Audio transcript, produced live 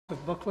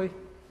Buckley.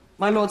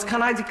 My Lords,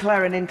 can I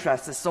declare an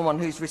interest as someone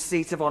whose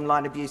receipt of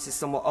online abuse is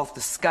somewhat off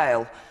the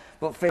scale,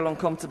 but feel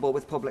uncomfortable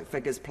with public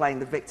figures playing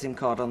the victim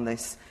card on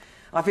this?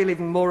 I feel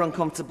even more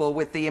uncomfortable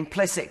with the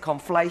implicit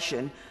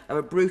conflation of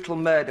a brutal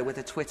murder with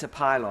a Twitter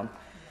pylon.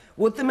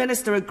 Would the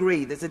Minister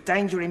agree there's a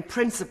danger in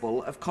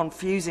principle of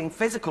confusing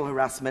physical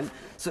harassment,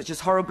 such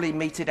as horribly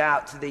meted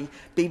out to the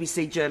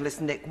BBC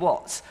journalist Nick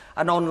Watts,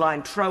 and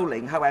online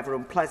trolling, however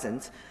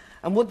unpleasant?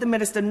 And would the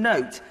Minister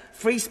note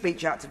free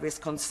speech activists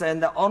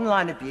concerned that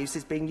online abuse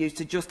is being used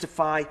to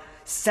justify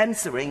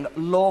censoring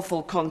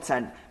lawful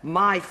content?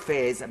 My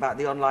fears about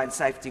the online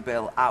safety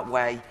bill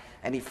outweigh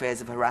any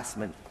fears of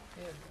harassment.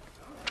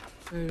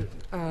 So,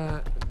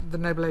 the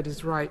noble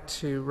lady's right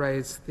to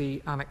raise the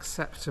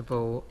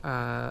unacceptable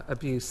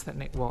abuse that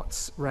Nick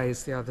Watts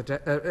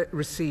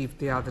received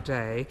the other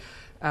day,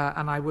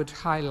 and I would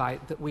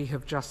highlight that we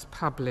have just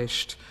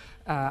published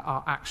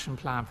our action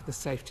plan for the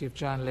safety of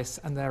journalists,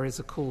 and there is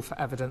a call for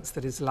evidence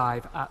that is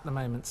live at the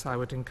moment. So I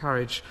would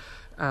encourage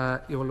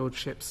your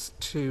lordships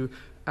to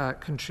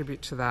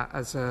contribute to that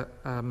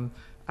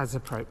as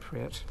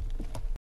appropriate.